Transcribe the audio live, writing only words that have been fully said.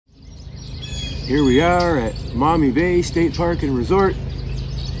Here we are at Maumee Bay State Park and Resort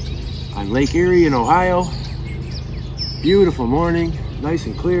on Lake Erie in Ohio. Beautiful morning, nice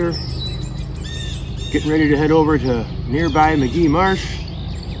and clear. Getting ready to head over to nearby Magee Marsh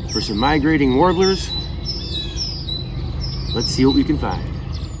for some migrating warblers. Let's see what we can find.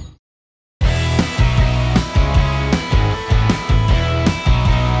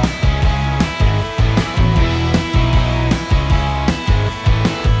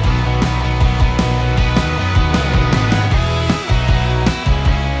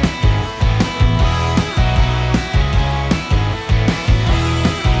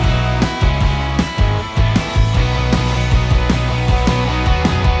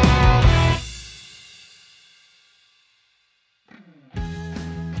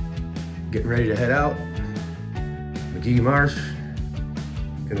 Getting ready to head out. Magee Marsh.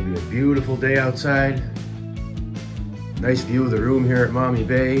 Gonna be a beautiful day outside. Nice view of the room here at Maumee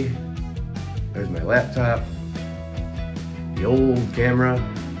Bay. There's my laptop. The old camera.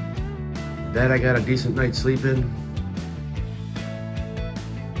 That I got a decent night's sleep in.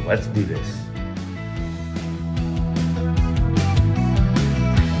 Let's do this.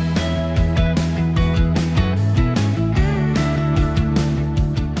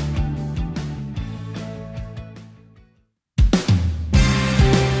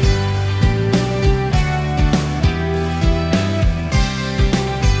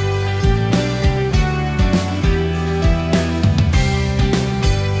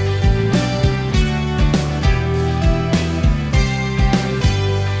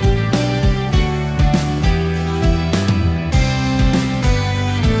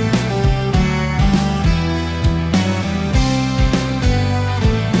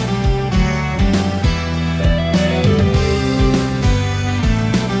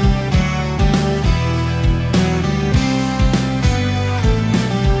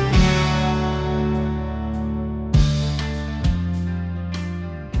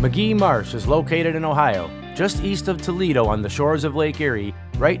 Magee Marsh is located in Ohio, just east of Toledo on the shores of Lake Erie,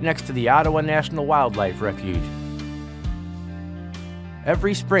 right next to the Ottawa National Wildlife Refuge.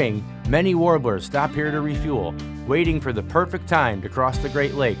 Every spring, many warblers stop here to refuel, waiting for the perfect time to cross the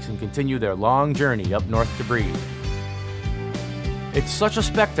Great Lakes and continue their long journey up north to breed. It's such a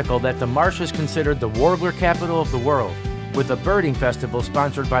spectacle that the marsh is considered the warbler capital of the world, with a birding festival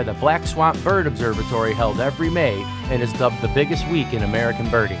sponsored by the Black Swamp Bird Observatory held every May and is dubbed the biggest week in American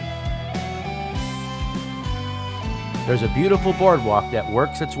birding. There's a beautiful boardwalk that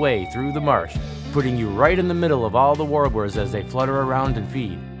works its way through the marsh, putting you right in the middle of all the warblers as they flutter around and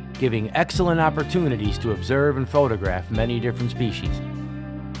feed, giving excellent opportunities to observe and photograph many different species.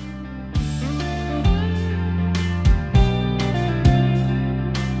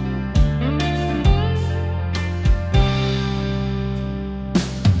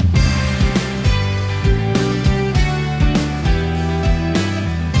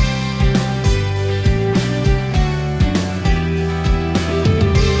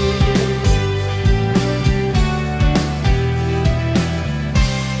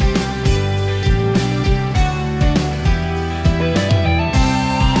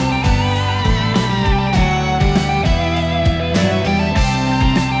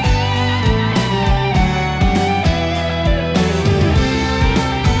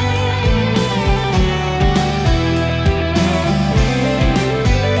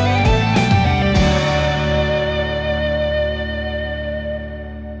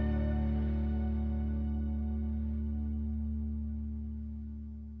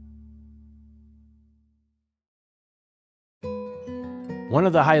 One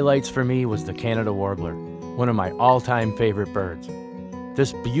of the highlights for me was the Canada warbler, one of my all-time favorite birds.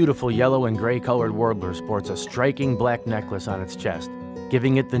 This beautiful yellow and gray colored warbler sports a striking black necklace on its chest,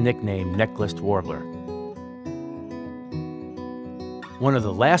 giving it the nickname necklaced warbler. One of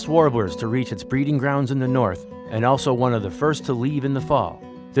the last warblers to reach its breeding grounds in the north, and also one of the first to leave in the fall,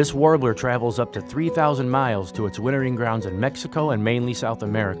 this warbler travels up to 3,000 miles to its wintering grounds in Mexico and mainly South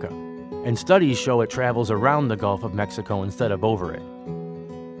America, and studies show it travels around the Gulf of Mexico instead of over it.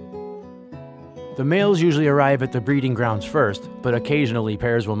 The males usually arrive at the breeding grounds first, but occasionally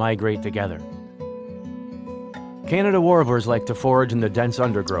pairs will migrate together. Canada warblers like to forage in the dense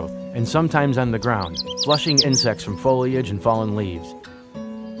undergrowth, and sometimes on the ground, flushing insects from foliage and fallen leaves.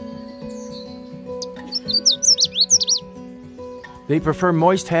 They prefer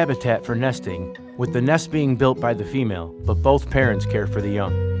moist habitat for nesting, with the nest being built by the female, but both parents care for the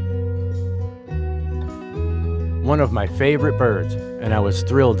young. One of my favorite birds, and I was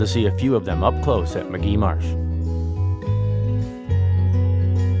thrilled to see a few of them up close at Magee Marsh.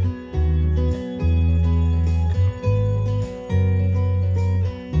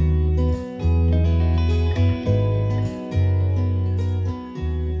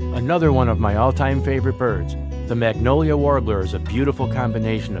 Another one of my all-time favorite birds, the magnolia warbler, is a beautiful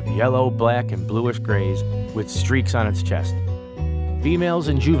combination of yellow, black, and bluish grays with streaks on its chest. Females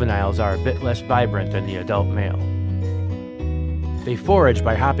and juveniles are a bit less vibrant than the adult male. They forage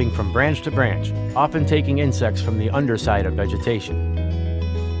by hopping from branch to branch, often taking insects from the underside of vegetation.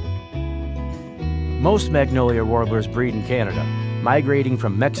 Most magnolia warblers breed in Canada, migrating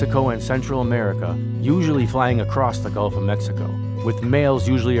from Mexico and Central America, usually flying across the Gulf of Mexico, with males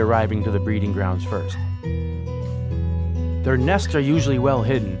usually arriving to the breeding grounds first. Their nests are usually well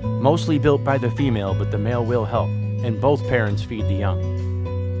hidden, mostly built by the female, but the male will help, and both parents feed the young.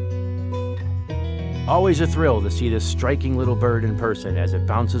 Always a thrill to see this striking little bird in person as it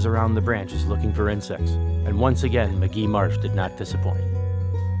bounces around the branches looking for insects, and once again, Magee Marsh did not disappoint.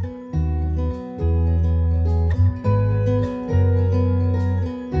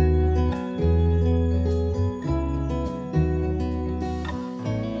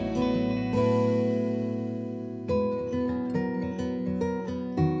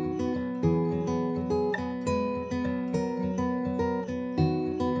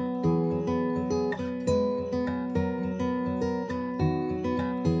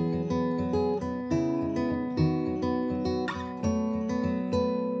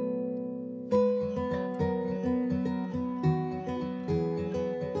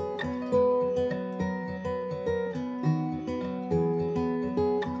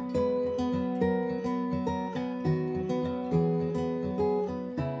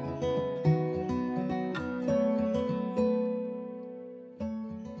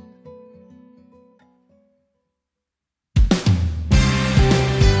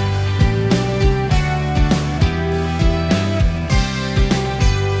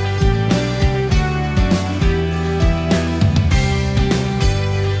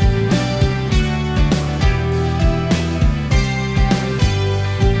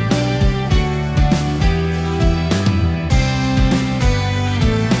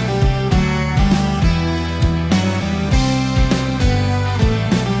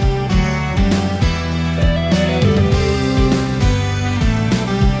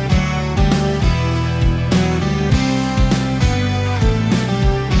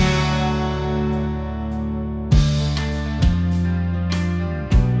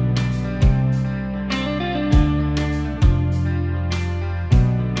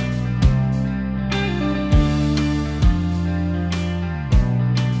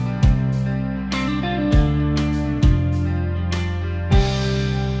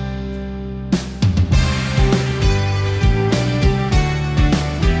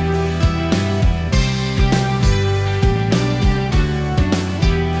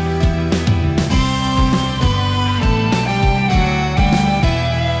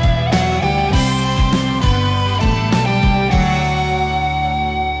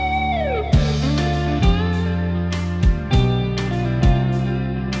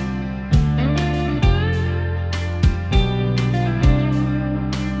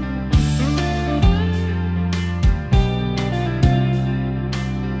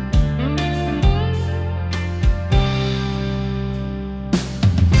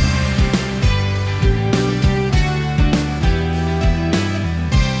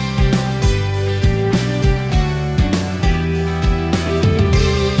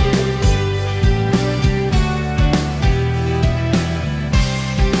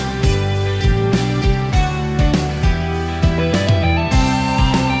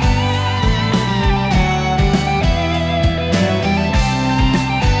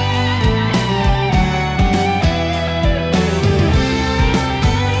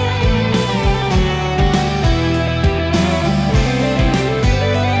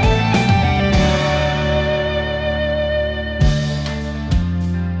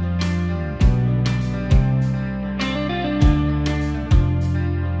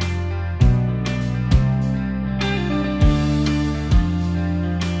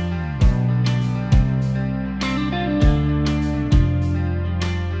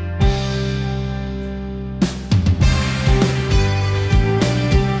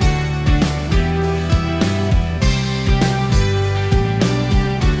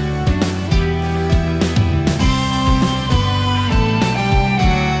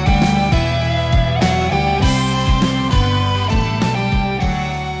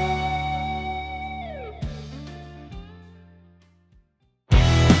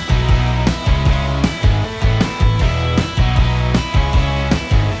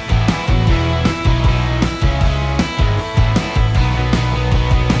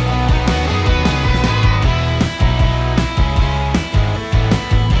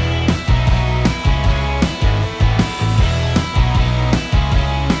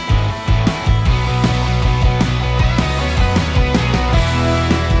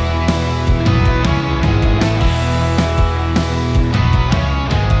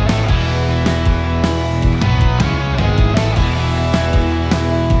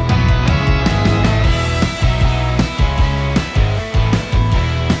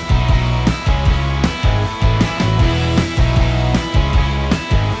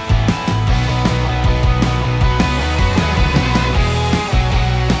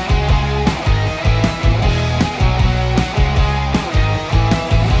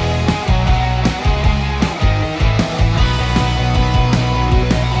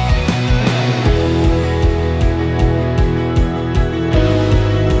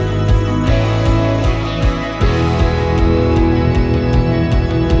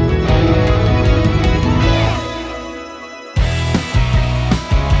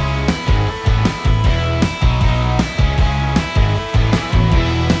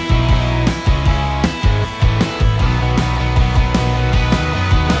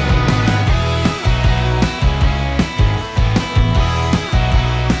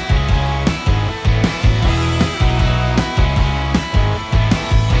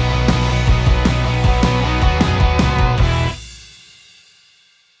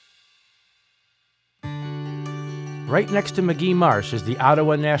 Right next to Magee Marsh is the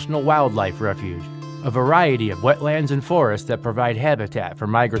Ottawa National Wildlife Refuge, a variety of wetlands and forests that provide habitat for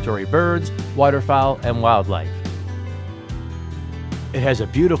migratory birds, waterfowl, and wildlife. It has a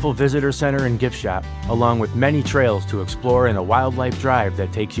beautiful visitor center and gift shop, along with many trails to explore and a wildlife drive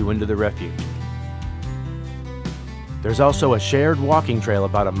that takes you into the refuge. There's also a shared walking trail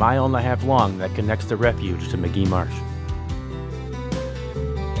about 1.5 miles long that connects the refuge to Magee Marsh.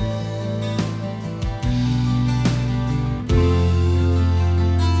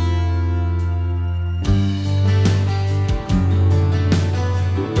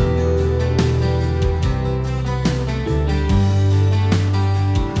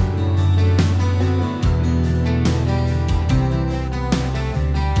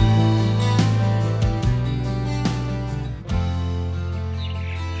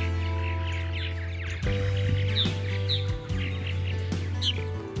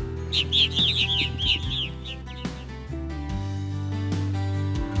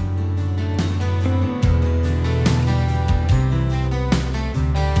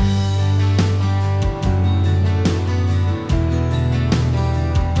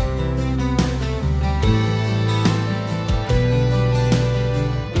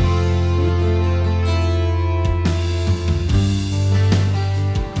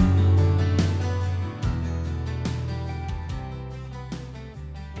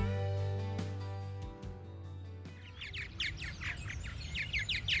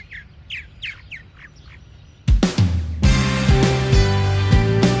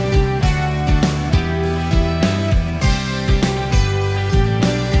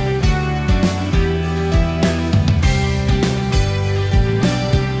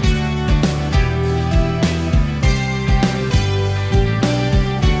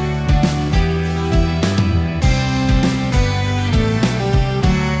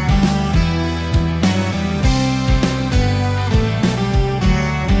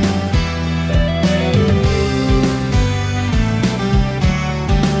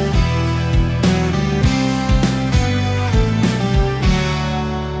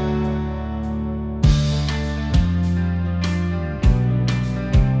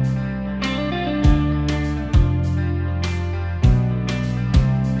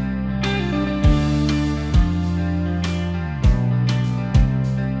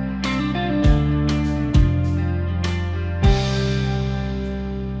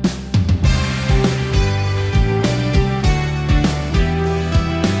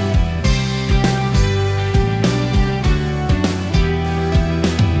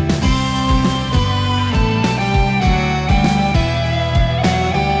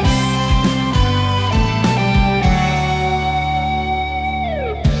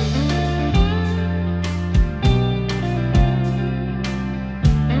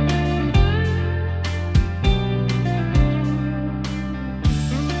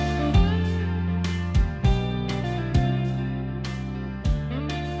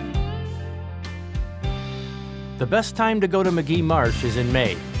 The best time to go to Magee Marsh is in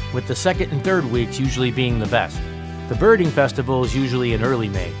May, with the second and third weeks usually being the best. The birding festival is usually in early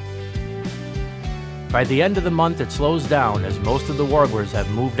May. By the end of the month, it slows down as most of the warblers have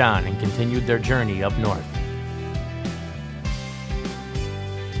moved on and continued their journey up north.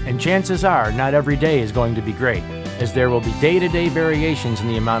 And chances are, not every day is going to be great, as there will be day-to-day variations in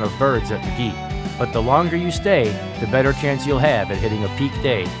the amount of birds at Magee. But the longer you stay, the better chance you'll have at hitting a peak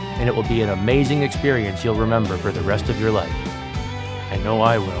day, and it will be an amazing experience you'll remember for the rest of your life. I know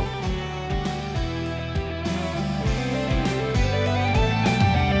I will.